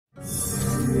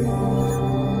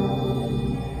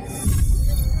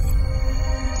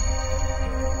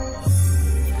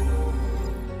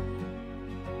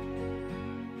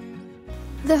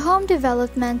The Home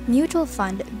Development Mutual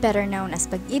Fund, better known as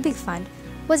Pag-IBIG Fund,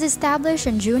 was established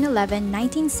on June 11,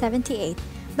 1978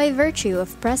 by virtue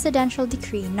of Presidential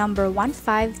Decree Number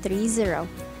 1530,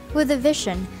 with the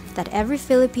vision that every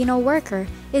Filipino worker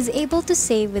is able to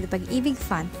save with the Pag-IBIG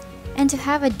Fund and to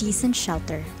have a decent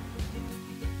shelter.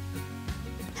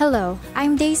 Hello,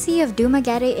 I'm Daisy of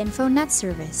Dumaguete.com Net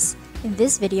Service. In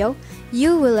this video,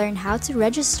 you will learn how to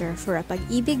register for a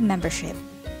Pag-IBIG membership.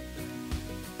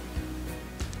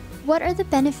 What are the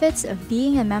benefits of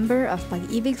being a member of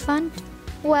Pag-IBIG Fund?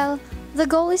 Well, the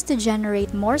goal is to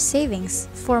generate more savings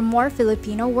for more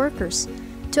Filipino workers,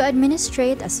 to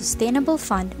administrate a sustainable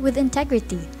fund with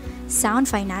integrity, sound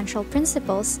financial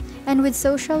principles, and with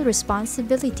social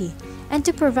responsibility, and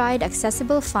to provide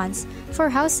accessible funds for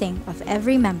housing of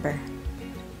every member.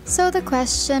 So the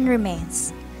question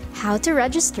remains, how to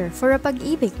register for a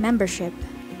Pag-IBIG membership?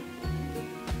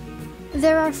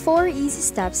 There are 4 easy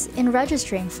steps in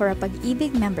registering for a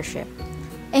Pag-IBIG membership.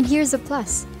 And here's a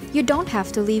plus, you don't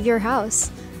have to leave your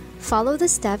house. Follow the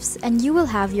steps and you will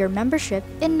have your membership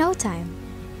in no time.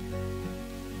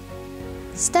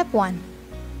 Step 1.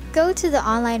 Go to the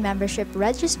online membership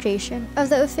registration of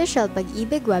the official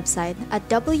Pag-IBIG website at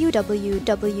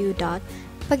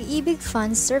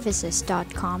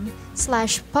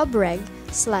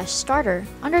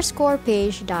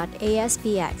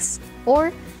www.pagbigfundservices.com/pubreg/starter_page.aspx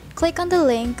or click on the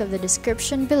link of the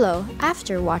description below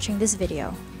after watching this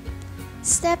video.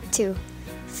 Step 2.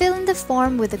 Fill in the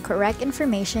form with the correct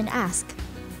information asked.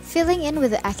 Filling in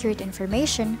with the accurate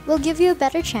information will give you a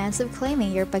better chance of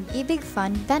claiming your Pag-IBIG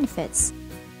Fund benefits.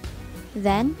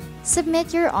 Then,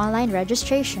 submit your online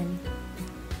registration.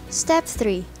 Step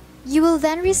 3. You will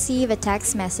then receive a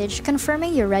text message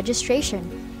confirming your registration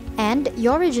and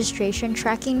your registration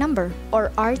tracking number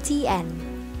or RTN.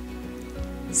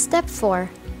 Step 4.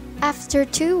 After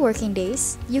 2 working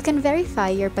days, you can verify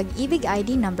your Pag-IBIG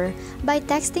ID number by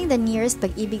texting the nearest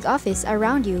Pag-IBIG office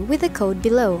around you with the code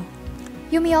below.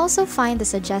 You may also find the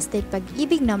suggested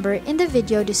Pag-IBIG number in the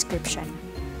video description.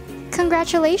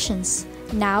 Congratulations!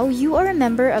 Now you are a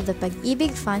member of the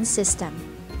Pag-IBIG Fund system.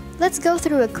 Let's go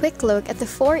through a quick look at the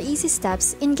 4 easy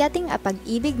steps in getting a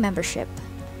Pag-IBIG membership.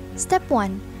 Step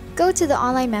 1. Go to the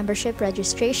online membership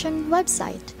registration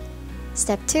website.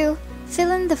 Step 2.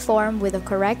 Fill in the form with the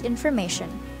correct information.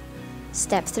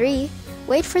 Step 3.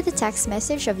 Wait for the text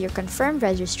message of your confirmed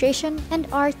registration and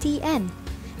RTN.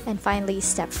 And finally,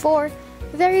 Step 4.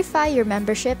 Verify your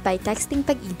membership by texting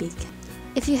Pag-IBIG.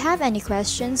 If you have any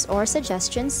questions or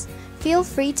suggestions, feel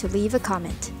free to leave a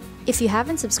comment. If you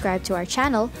haven't subscribed to our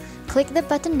channel, click the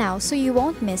button now so you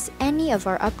won't miss any of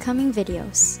our upcoming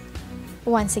videos.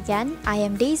 Once again, I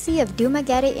am Daisy of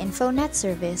Dumaguete.com Net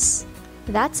Service.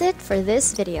 That's it for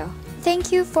this video.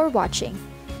 Thank you for watching.